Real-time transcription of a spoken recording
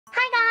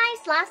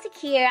Dollastic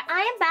here.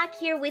 I am back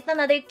here with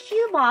another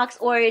Q box,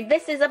 or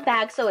this is a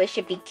bag, so it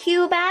should be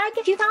Q bag.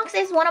 Q box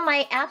is one of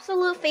my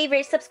absolute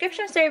favorite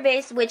subscription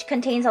service, which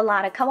contains a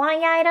lot of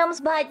kawaii items,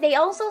 but they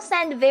also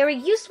send very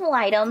useful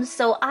items,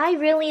 so I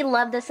really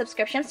love the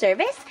subscription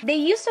service. They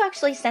used to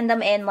actually send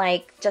them in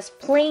like just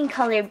plain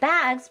colored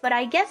bags, but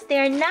I guess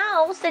they're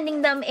now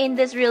sending them in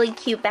this really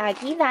cute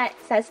baggie that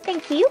says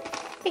thank you.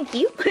 Thank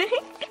you.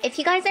 If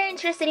you guys are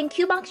interested in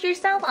Q-Box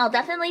yourself, I'll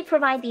definitely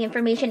provide the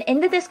information in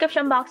the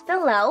description box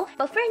below.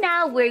 But for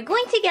now, we're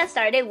going to get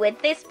started with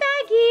this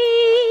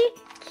baggie.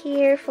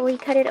 Carefully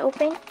cut it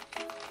open.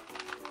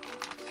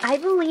 I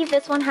believe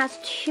this one has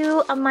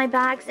 2 of my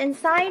bags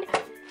inside.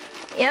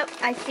 Yep,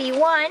 I see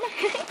 1.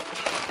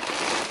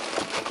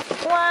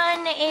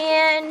 1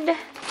 and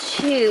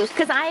 2.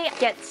 Because I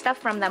get stuff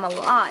from them a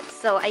lot.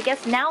 So I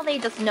guess now they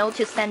just know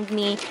to send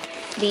me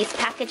these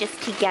packages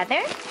together,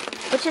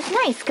 which is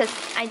nice because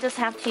I just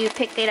have to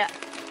pick it up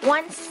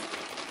once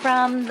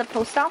from the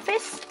post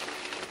office.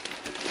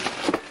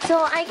 So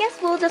I guess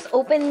we'll just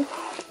open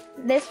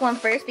this one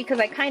first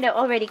because I kind of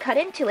already cut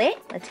into it.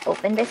 Let's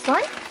open this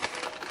one.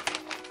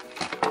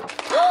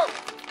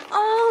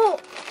 Oh!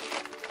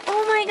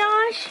 Oh my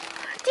gosh!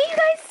 Do you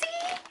guys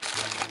see?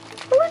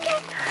 Look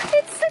at,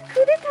 it's the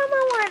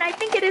Kudetama one. I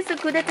think it is the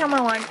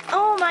Kudetama one.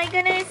 Oh my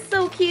goodness,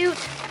 so cute.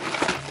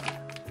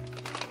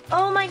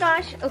 Oh my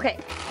gosh. Okay,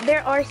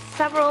 there are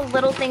several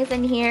little things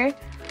in here.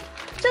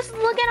 Just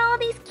look at all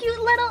these cute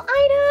little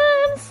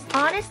items.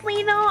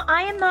 Honestly though,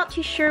 I am not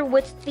too sure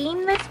which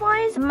theme this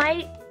was.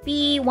 Might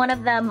be one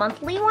of the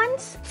monthly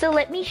ones. So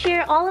let me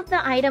share all of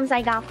the items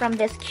I got from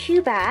this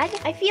Q bag.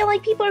 I feel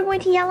like people are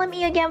going to yell at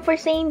me again for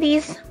saying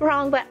these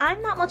wrong, but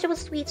I'm not much of a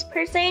sweets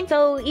person.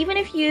 So even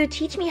if you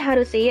teach me how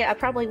to say it, I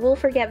probably will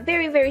forget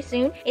very, very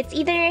soon. It's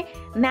either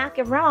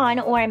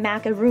macaron or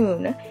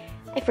macaroon.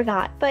 I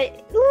forgot,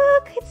 but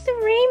look, it's the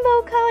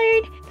rainbow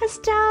colored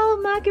pastel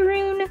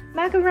macaron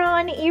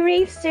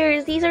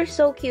erasers. These are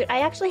so cute.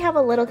 I actually have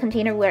a little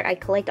container where I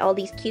collect all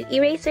these cute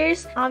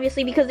erasers,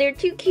 obviously because they're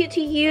too cute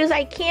to use.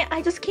 I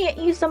just can't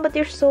use them, but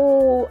they're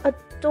so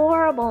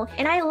adorable.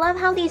 And I love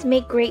how these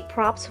make great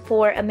props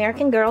for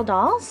American Girl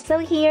dolls. So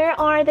here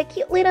are the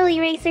cute little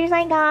erasers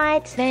I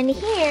got. Then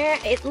here,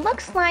 it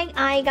looks like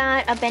I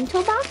got a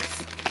bento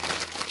box.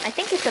 I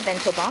think it's a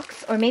bento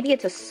box, or maybe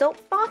it's a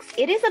soap box.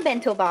 It is a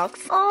bento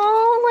box.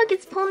 Oh, look,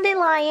 it's Pon de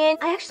Lion.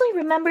 I actually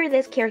remember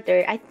this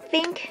character. I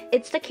think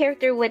it's the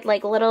character with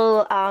like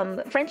little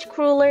French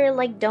cruller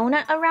like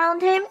donut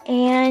around him.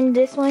 And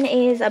this one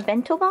is a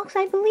bento box,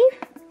 I believe.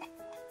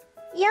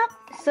 Yep,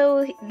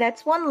 so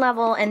that's one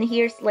level, and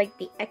here's like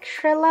the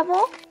extra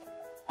level.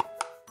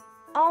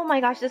 Oh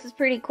my gosh, this is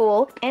pretty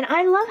cool. And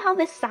I love how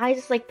this size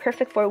is like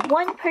perfect for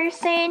one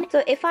person.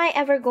 So if I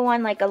ever go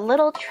on like a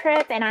little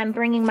trip and I'm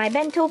bringing my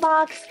bento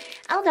box,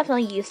 I'll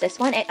definitely use this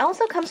one. It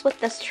also comes with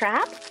the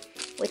strap,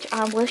 which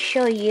I will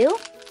show you.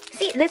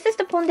 See, this is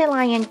the Pon de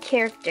Lion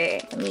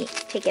character. Let me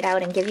take it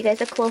out and give you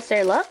guys a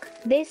closer look.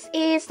 This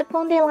is the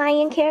Pon de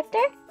Lion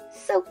character.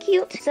 So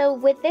cute. So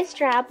with this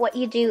strap, what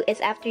you do is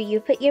after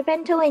you put your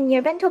bento in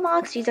your bento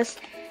box, you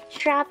just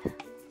strap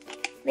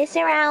this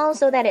around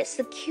so that it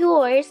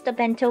secures the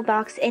bento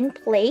box in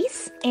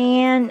place.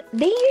 And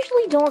they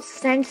usually don't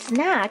send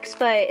snacks,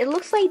 but it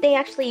looks like they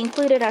actually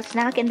included a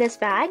snack in this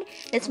bag.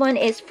 This one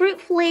is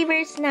fruit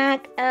flavored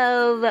snack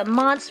of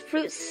Mod's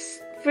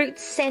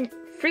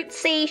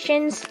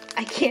fruitsations.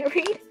 I can't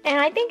read. And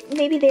I think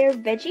maybe they're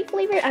veggie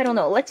flavored. I don't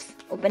know. Let's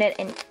open it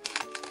and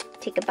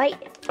take a bite.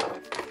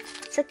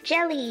 It's a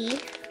jelly.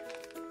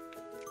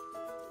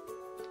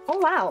 Oh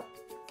wow.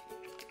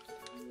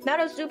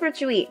 That is super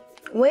chewy.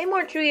 Way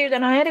more chewier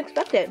than I had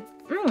expected.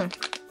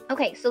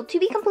 Okay, so to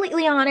be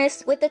completely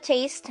honest with the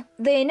taste,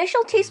 the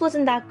initial taste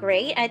wasn't that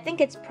great. I think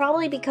it's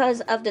probably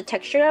because of the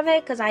texture of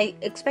it, because I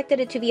expected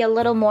it to be a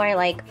little more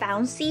like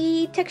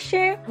bouncy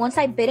texture. Once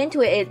I bit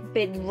into it, it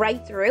bit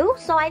right through.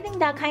 So I think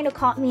that kind of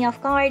caught me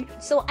off guard.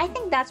 So I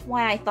think that's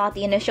why I thought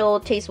the initial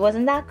taste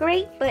wasn't that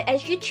great. But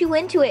as you chew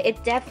into it,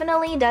 it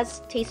definitely does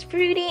taste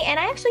fruity, and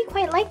I actually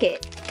quite like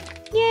it.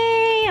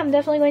 Yay! I'm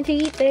definitely going to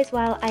eat this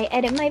while I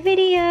edit my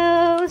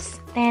videos.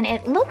 And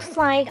it looks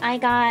like I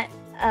got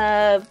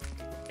a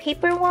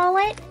paper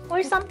wallet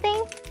or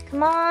something.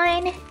 Come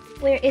on.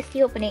 Where is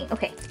the opening?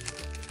 Okay.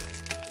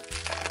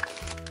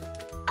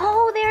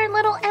 Oh, they're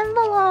little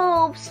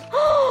envelopes.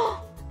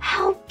 Oh,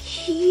 how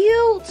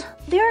cute.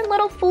 They're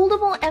little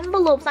foldable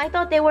envelopes. I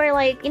thought they were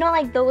like, you know,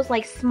 like those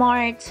like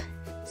smart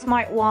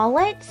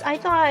wallets. I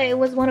thought it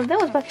was one of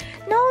those, but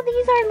no,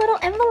 these are little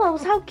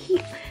envelopes. How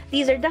cute.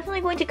 These are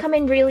definitely going to come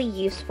in really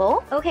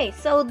useful. Okay,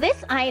 so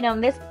this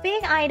item, this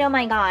big item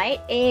I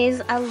got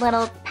is a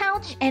little pouch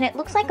pouch, and it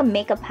looks like a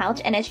makeup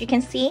pouch. And as you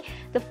can see,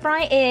 the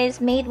front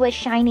is made with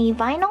shiny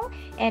vinyl,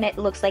 and it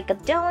looks like a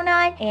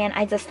donut. And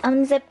I just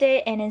unzipped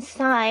it, and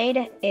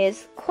inside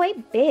is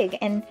quite big,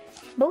 and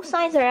both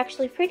sides are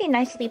actually pretty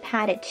nicely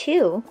padded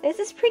too. This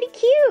is pretty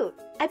cute.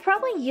 I'd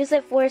probably use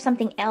it for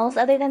something else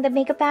other than the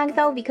makeup bag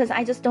though, because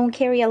I just don't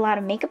carry a lot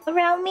of makeup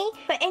around me.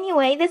 But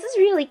anyway, this is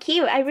really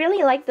cute. I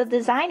really like the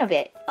design of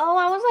it. Oh,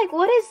 I was like,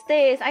 what is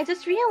this? I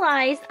just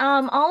realized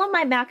all of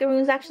my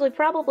macaroons actually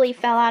probably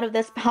fell out of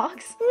this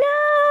box.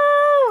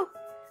 No!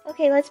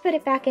 Okay, let's put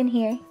it back in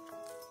here.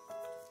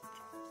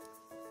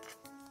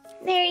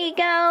 There you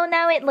go,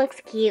 now it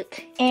looks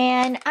cute.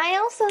 And I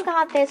also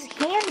got this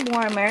hand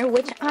warmer,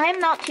 which I'm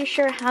not too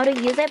sure how to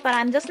use it, but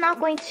I'm just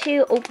not going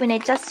to open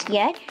it just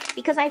yet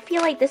because I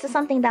feel like this is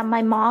something that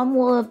my mom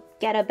will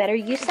get a better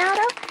use out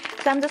of.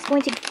 So I'm just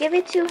going to give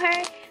it to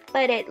her.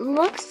 But it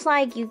looks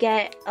like you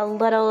get a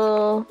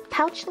little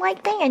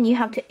pouch-like thing and you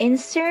have to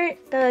insert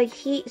the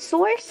heat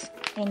source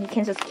and you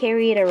can just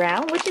carry it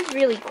around, which is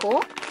really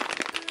cool.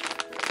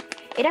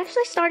 It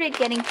actually started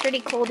getting pretty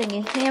cold in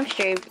New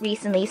Hampshire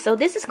recently, so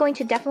this is going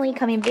to definitely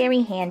come in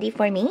very handy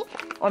for me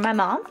or my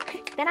mom.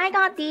 Then I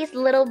got these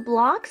little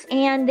blocks,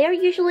 and they're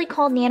usually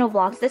called nano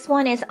blocks. This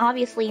one is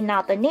obviously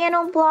not the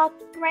nano block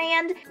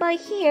brand,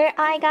 but here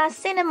I got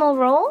cinnamon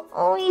roll.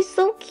 Oh, he's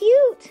so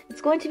cute. It's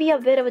going to be a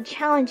bit of a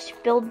challenge to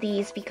build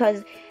these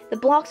because the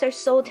blocks are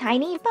so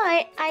tiny,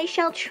 but I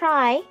shall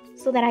try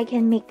so that I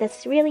can make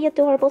this really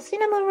adorable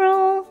cinnamon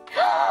roll.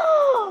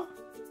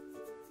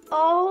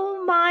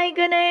 Oh my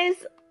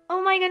goodness.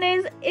 Oh my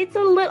goodness. It's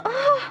a little...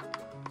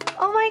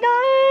 Oh my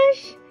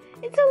gosh.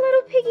 It's a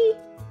little piggy.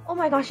 Oh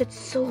my gosh, it's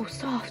so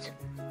soft.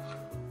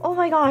 Oh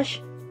my gosh.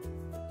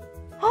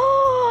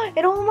 Oh,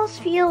 it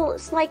almost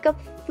feels like a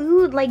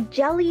food, like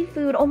jelly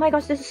food. Oh my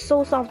gosh, this is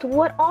so soft.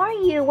 What are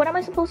you? What am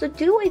I supposed to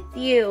do with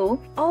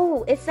you?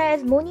 Oh, it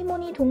says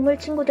뭐니뭐니 동물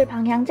친구들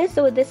방향제.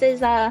 So this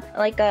is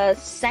like a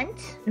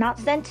scent, not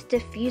scent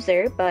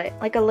diffuser, but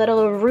like a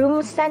little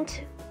room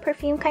scent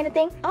perfume kind of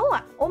thing.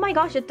 Oh my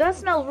gosh, it does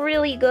smell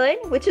really good,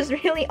 which is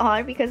really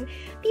odd because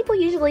people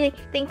usually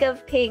think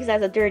of pigs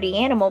as a dirty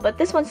animal, but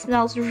this one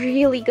smells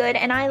really good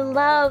and I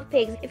love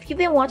pigs. If you've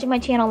been watching my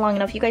channel long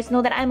enough, you guys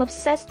know that I'm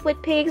obsessed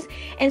with pigs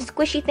and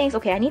squishy things.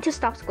 Okay, I need to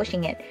stop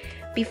squishing it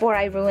before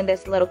I ruin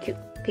this little cute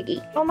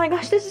piggy. Oh my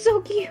gosh, this is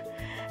so cute.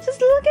 Just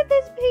look at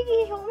this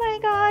piggy. Oh my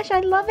gosh,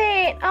 I love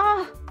it.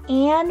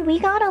 And we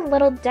got a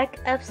little deck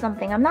of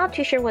something. I'm not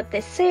too sure what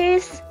this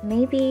is.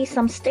 Maybe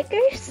some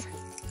stickers?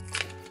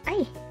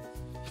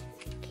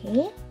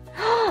 Okay.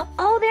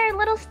 Oh, they're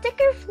little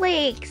sticker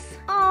flakes.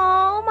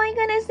 Oh my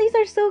goodness, these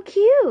are so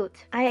cute.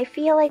 I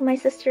feel like my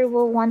sister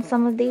will want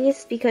some of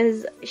these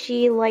because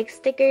she likes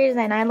stickers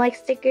and I like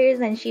stickers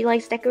and she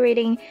likes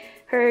decorating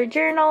her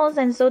journals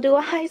and so do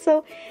I.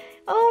 So,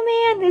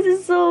 oh man, this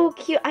is so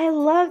cute. I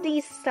love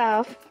these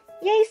stuff.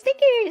 Yay,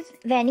 stickers!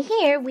 Then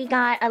here we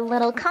got a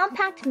little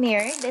compact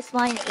mirror. This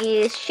one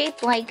is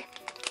shaped like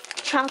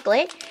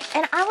chocolate,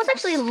 and I was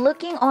actually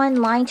looking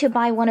online to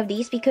buy one of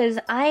these because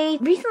I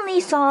recently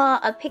saw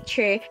a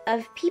picture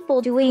of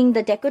people doing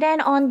the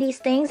decoden on these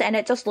things and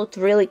it just looked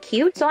really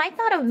cute. So I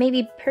thought of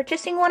maybe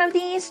purchasing one of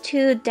these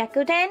to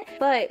decoden,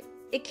 but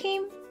it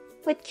came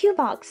with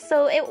Q-Box,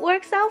 so it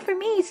works out for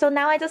me. So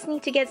now I just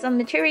need to get some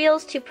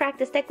materials to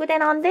practice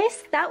decoden on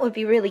this. That would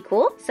be really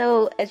cool.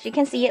 So as you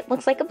can see, it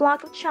looks like a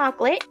block of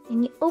chocolate,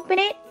 and you open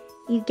it,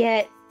 you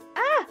get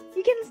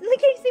you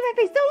can see my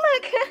face. Don't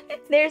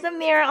look. There's a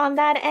mirror on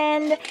that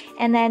end,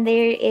 and then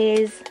there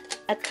is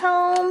a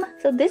comb.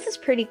 So this is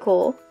pretty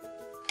cool.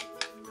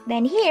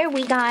 Then here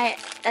we got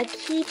a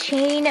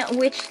keychain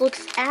which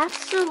looks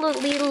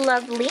absolutely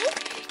lovely,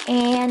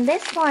 and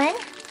this one,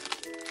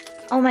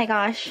 oh my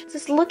gosh,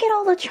 just look at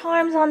all the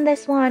charms on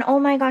this one. Oh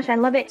my gosh, I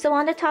love it. So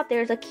on the top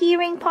there's a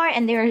keyring part,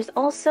 and there's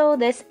also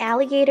this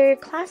alligator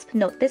clasp.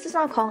 No, this is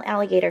not called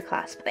alligator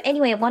clasp, but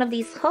anyway, one of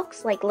these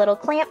hooks, like little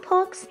clamp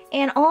hooks,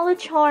 and all the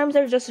charms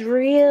are just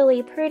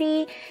really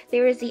pretty.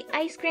 There is the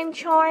ice cream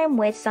charm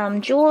with some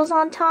jewels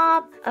on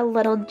top, a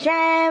little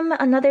gem,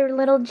 another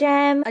little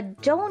gem, a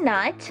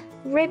donut,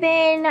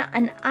 ribbon,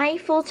 an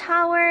Eiffel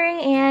Tower,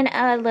 and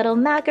a little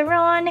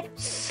macaron.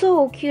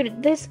 So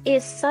cute. This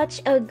is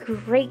such a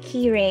great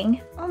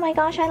keyring. Oh my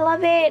gosh, I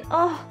love it.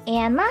 Oh,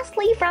 and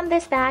lastly from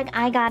this bag,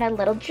 I got a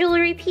little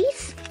jewelry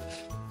piece.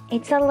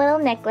 It's a little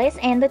necklace,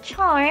 and the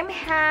charm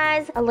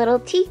has a little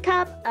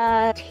teacup,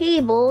 a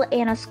table,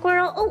 and a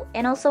squirrel. Oh,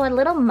 and also a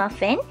little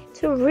muffin.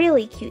 It's a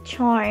really cute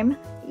charm.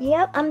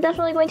 Yep, I'm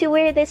definitely going to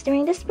wear this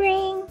during the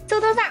spring. So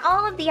those are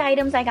all of the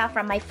items I got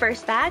from my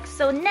first bag.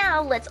 So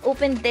now let's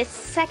open this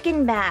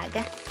second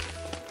bag.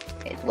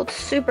 It looks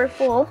super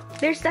full.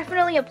 There's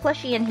definitely a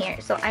plushie in here,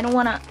 so I don't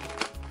want to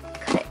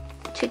cut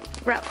it too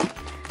rough.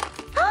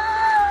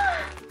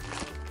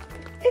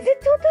 Is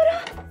it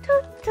Totoro?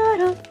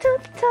 Totoro,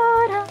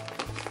 Totoro.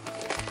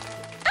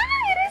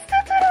 It is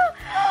Totoro!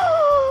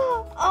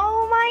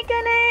 Oh my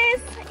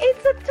goodness!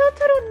 It's a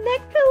Totoro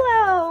neck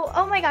pillow!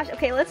 Oh my gosh,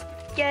 okay, let's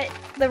get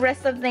the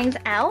rest of things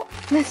out.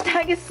 This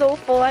bag is so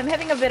full, I'm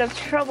having a bit of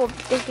trouble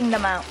taking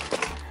them out.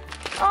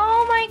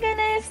 Oh my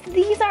goodness,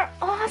 these are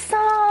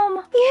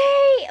awesome!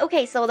 Yay!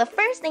 Okay, so the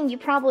first thing you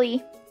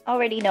probably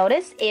already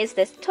noticed is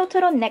this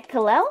Totoro neck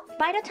pillow.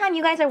 By the time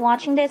you guys are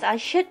watching this, I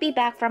should be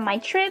back from my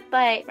trip,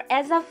 but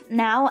as of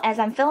now, as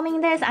I'm filming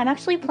this, I'm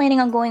actually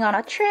planning on going on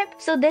a trip,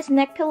 so this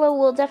neck pillow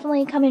will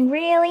definitely come in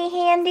really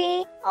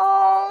handy.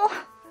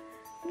 Oh,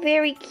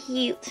 very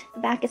cute. The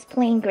back is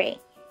plain gray.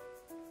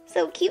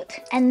 So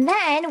cute. And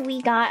then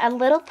we got a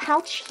little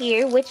pouch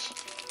here, which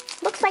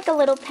looks like a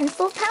little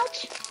pencil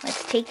pouch.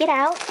 Let's take it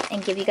out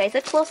and give you guys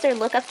a closer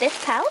look of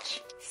this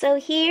pouch. So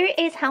here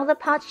is how the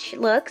pouch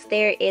looks.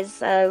 There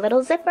is a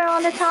little zipper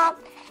on the top.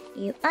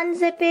 You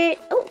unzip it.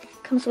 Oh,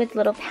 comes with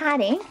little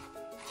padding.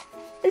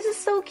 This is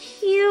so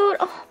cute.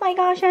 Oh my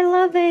gosh, I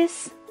love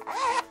this.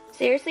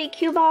 Seriously,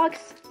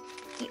 Q-Box,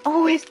 you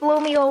always blow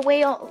me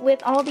away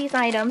with all these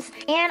items.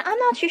 And I'm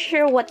not too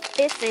sure what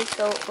this is,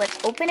 so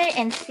let's open it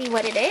and see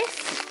what it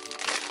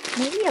is.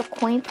 Maybe a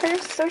coin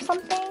purse or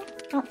something?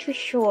 Not too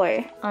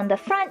sure. On the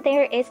front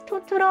there is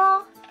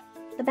Totoro.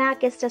 The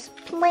back is just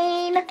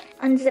plain.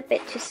 Unzip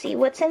it to see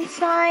what's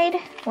inside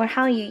or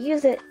how you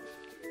use it.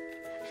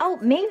 Oh,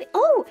 maybe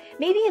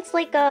it's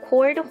like a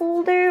cord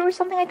holder or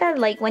something like that,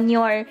 like when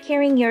you're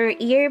carrying your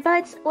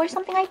earbuds or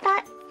something like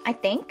that, I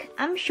think.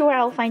 I'm sure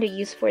I'll find a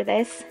use for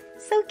this.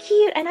 So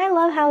cute, and I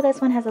love how this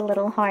one has a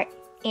little heart.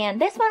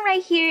 And this one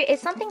right here is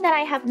something that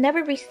I have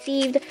never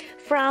received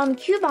from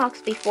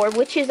Q-Box before,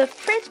 which is a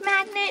fridge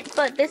magnet,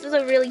 but this is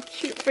a really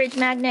cute fridge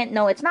magnet.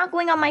 No, it's not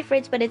going on my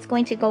fridge, but it's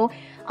going to go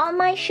on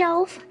my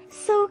shelf.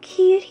 So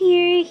cute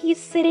here. He's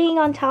sitting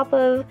on top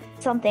of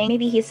something.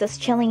 Maybe he's just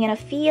chilling in a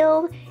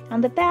field. On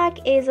the back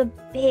is a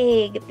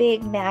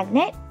big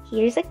magnet.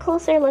 Here's a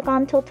closer look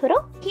on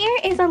Totoro. Here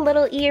is a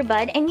little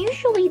earbud, and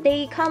usually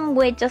they come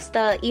with just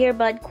the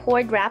earbud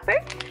cord wrapper,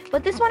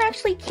 but this one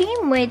actually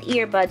came with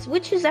earbuds,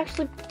 which is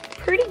actually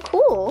pretty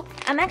cool.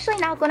 I'm actually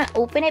not gonna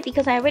open it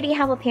because I already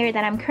have a pair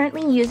that I'm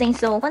currently using,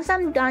 so once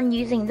I'm done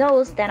using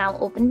those, then I'll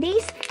open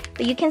these.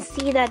 But you can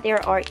see that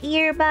there are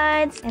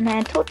earbuds, and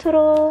then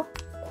Totoro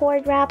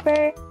cord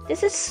wrapper.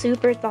 This is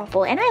super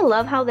thoughtful, and I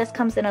love how this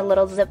comes in a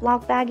little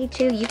Ziploc baggie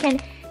too. You can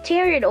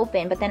tear it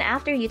open, but then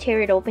after you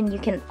tear it open, you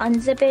can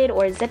unzip it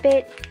or zip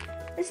it.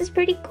 This is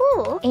pretty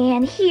cool.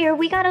 And here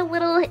we got a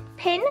little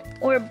pin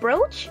or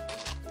brooch,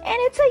 and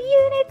it's a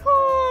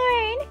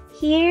unicorn.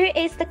 Here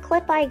is the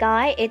clip I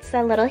got. It's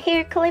a little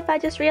hair clip, I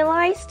just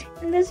realized.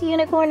 And this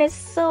unicorn is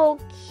so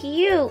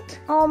cute.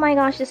 Oh my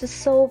gosh, this is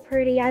so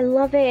pretty. I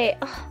love it.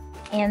 Oh.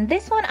 And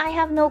this one, I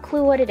have no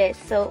clue what it is.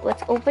 So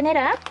let's open it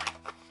up.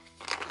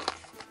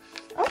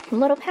 Oh,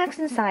 little packs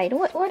inside.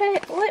 What?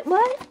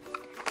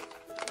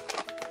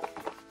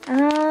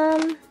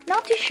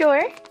 Not too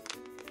sure.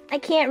 I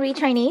can't read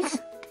Chinese.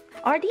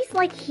 Are these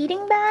like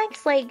heating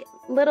bags? Like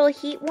little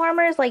heat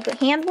warmers, like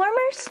hand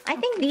warmers? I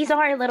think these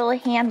are little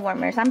hand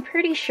warmers. I'm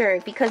pretty sure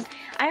because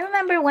I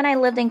remember when I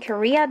lived in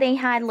Korea, they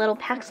had little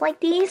packs like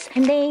these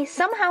and they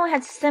somehow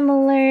had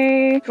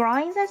similar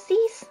drawings as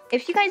these.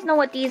 If you guys know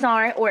what these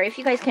are, or if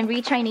you guys can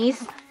read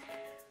Chinese,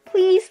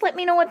 please let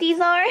me know what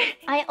these are.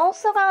 I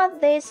also got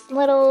this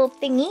little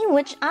thingy,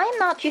 which I'm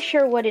not too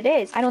sure what it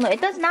is. I don't know. It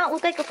does not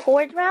look like a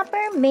cord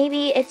wrapper.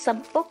 Maybe it's a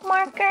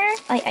bookmarker.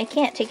 I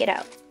can't take it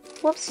out.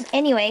 Whoops.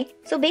 Anyway,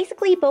 so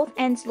basically both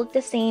ends look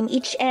the same.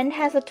 Each end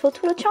has a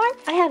Totoro charm.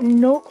 I have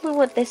no clue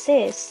what this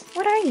is.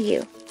 What are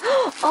you?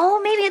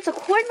 Oh, maybe it's a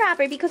cord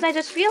wrapper because I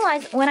just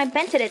realized when I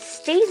bent it, it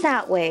stays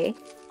that way.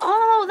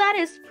 Oh, that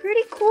is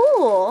pretty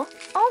cool.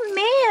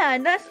 Oh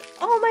man,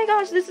 oh my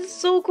gosh, this is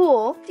so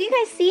cool. Do you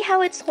guys see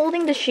how it's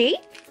holding the shape?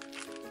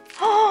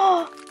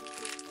 Oh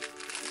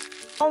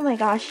my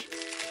gosh.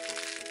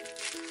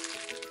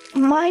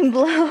 Mind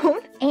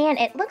blown. And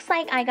it looks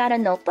like I got a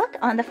notebook.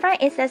 On the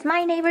front it says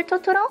My Neighbor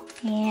Totoro,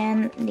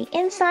 and the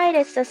inside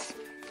is just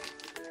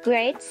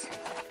great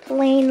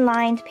plain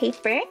lined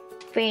paper.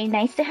 Very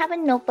nice to have a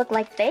notebook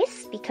like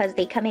this because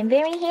they come in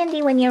very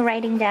handy when you're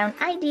writing down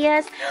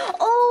ideas.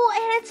 Oh,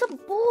 and it's a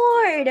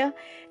board.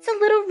 It's a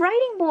little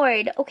writing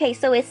board. Okay,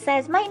 so it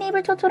says My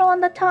Neighbor Totoro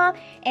on the top,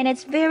 and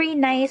it's very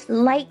nice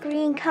light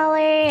green color,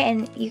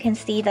 and you can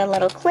see the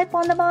little clip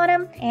on the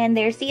bottom, and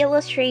there's the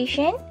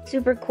illustration.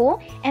 Super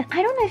cool. And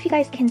I don't know if you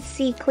guys can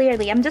see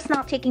clearly. I'm just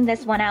not taking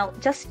this one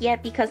out just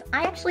yet because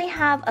I actually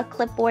have a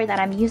clipboard that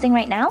I'm using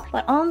right now,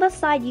 but on the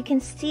side you can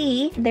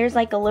see there's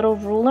like a little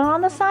ruler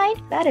on the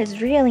side. That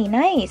is really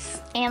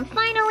nice. And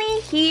finally,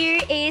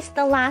 here is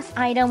the last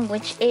item,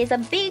 which is a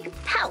big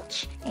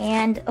pouch.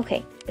 And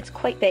okay, it's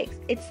quite big.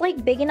 It's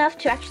like big enough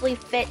to actually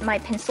fit my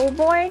pencil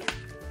board.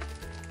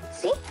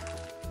 See?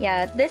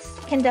 Yeah, this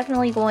can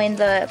definitely go in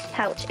the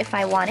pouch if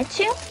I wanted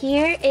to.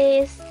 Here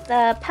is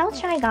the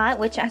pouch I got,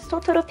 which has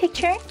Totoro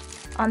picture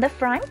on the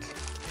front.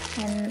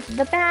 And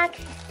the back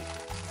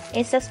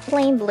is just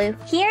plain blue.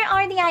 Here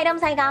are the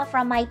items I got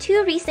from my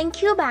 2 recent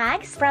Q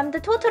bags. From the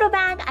Totoro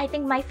bag, I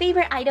think my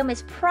favorite item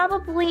is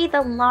probably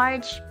the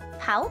large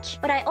pouch,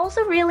 but I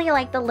also really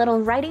like the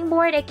little writing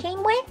board it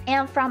came with.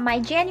 And from my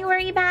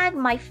January bag,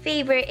 my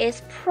favorite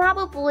is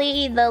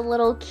probably the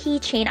little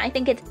keychain. I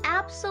think it's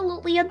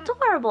absolutely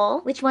adorable.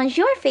 Which one's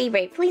your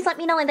favorite? Please let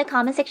me know in the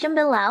comment section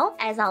below.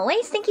 As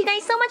always, thank you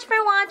guys so much for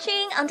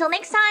watching. Until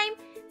next time,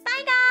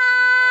 bye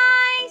guys!